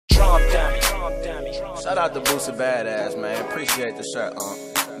Shout out to Boosie Badass, man. Appreciate the shirt,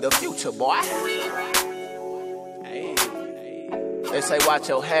 the future, boy. Hey. They say watch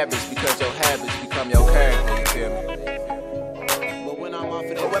your habits because your habits become your character, you feel me? But when I'm off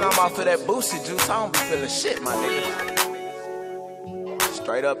of that Boosie juice, I don't be feeling shit, my nigga.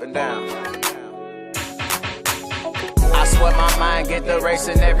 Straight up and down. I swear my mind get the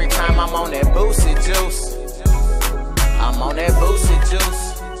racing every time I'm on that Boosie juice. I'm on that Boosie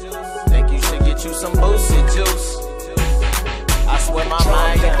juice. Think you should get you some Boosie juice. I swear my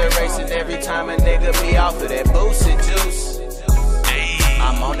mind get the racing every time a nigga be off of that Boosie juice.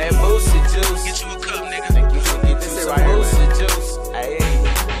 I'm on that Boosie juice. Get you a cup, nigga. Think you should get you some Boosie juice.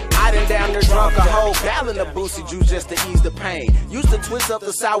 I done down there drunk a whole gallon of Boosie juice just to ease the pain. Used to twist up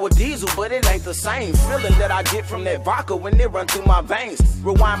the sour diesel, but it ain't the same feeling that I get from that vodka when it run through my veins.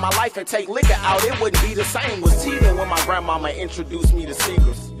 Rewind my life and take liquor out, it wouldn't be the same. Was teething when my grandmama introduced me to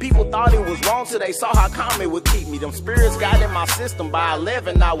secrets. People thought it was wrong till they saw how calm it would keep me. Them spirits got in my system. By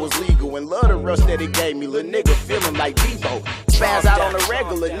 11 I was legal, and love the rush that it gave me. Little nigga feeling like Debo. Spaz out on the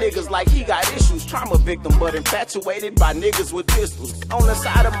regular, niggas like he got issues. Trauma victim, but infatuated by niggas with pistols. On the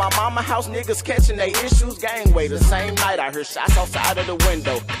side of my mama house, niggas catching they issues. Gangway, the same night I heard shots outside of the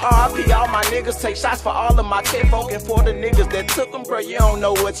window. RIP all my niggas, take shots for all of my kinfolk. And for the niggas that took them, bro, you don't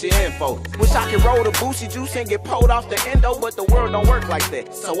know what you're in for. Wish I could roll the Boosie juice and get pulled off the endo, but the world don't work like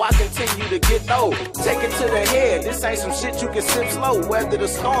that. So I continue to get those. Take it to the head, this ain't some shit you can sip slow. Weather the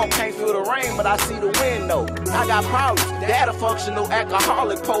storm, can't feel the rain, but I see the wind though. I got problems, dad a functional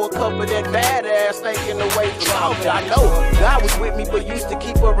alcoholic. Pour a cup of that badass, thinking away from solve it. I know God was with me, but used to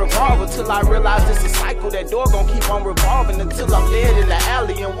keep a revolver. Till I realized it's a cycle, that door gon' keep on revolving. Until I'm dead in the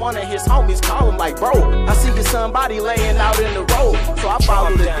alley and one of his homies call him like, bro, I see your somebody laying out in the road. So I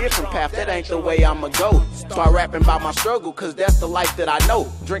followed a different path, that ain't the way I'ma go. Start rapping about my struggle, cause that's the life that I know.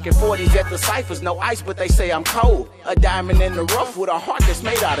 Drinking 40s at the ciphers, no ice, but they say I'm cold. A diamond in the rough with a heart that's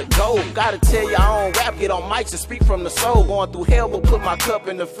made out of gold. Gotta tell you, I don't rap, get on mics and speak from the soul. Going through hell, but put my cup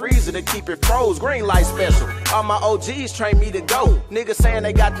in the freezer to keep it froze. Green light special, all my OGs train me to go. Niggas saying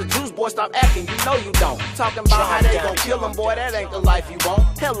they got the juice, boy, stop acting, you know you don't. Talking about how they gon' kill them, boy, that ain't the life you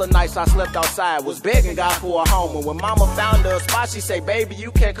want. Hella nights I slept outside, was begging God for a home. And when mama found her a spot, she say, baby,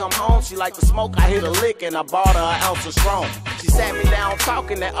 you can't come home. She like to smoke, I hit a lick and I bought her an ounce of strong. She sat me down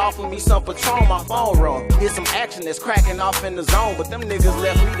talking and offered me some Patron, my phone rung. Here's some action that's cracking off in the zone, but them niggas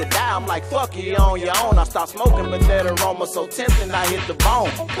left me to die. I'm like, fuck you, on your own. I stopped smoking, but that aroma so tempting, I hit the bone.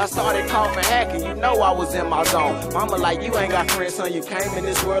 I started coughing, hacking, you know I was in my zone. Mama like, you ain't got friends, son, you came in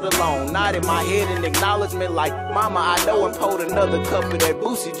this world alone. Nodded my head in acknowledgement like, mama, I know, and poured another cup of that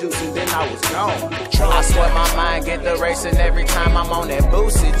Boosie juice, and then I was gone. I swear my mind get the racing every time I'm on that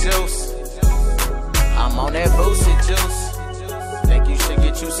Boosie juice. I'm on that Boosie juice. Think you should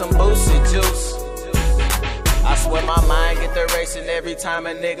get you some Boosie juice. I swear my mind get the racing every time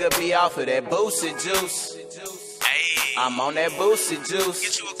a nigga be off of that Boosie juice. I'm on that Boosie juice.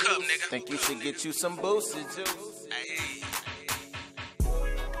 Get you a cup, nigga. Think you should get you some Boosie juice.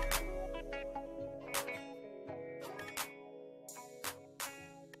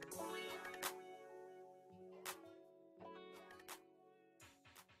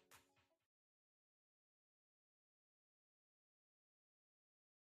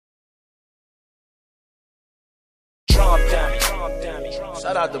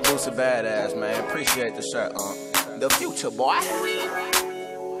 Shout out to Boosie Badass, man. Appreciate the shirt, the future, boy.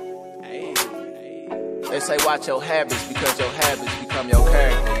 Hey. They say watch your habits because your habits become your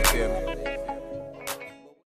character, you feel me?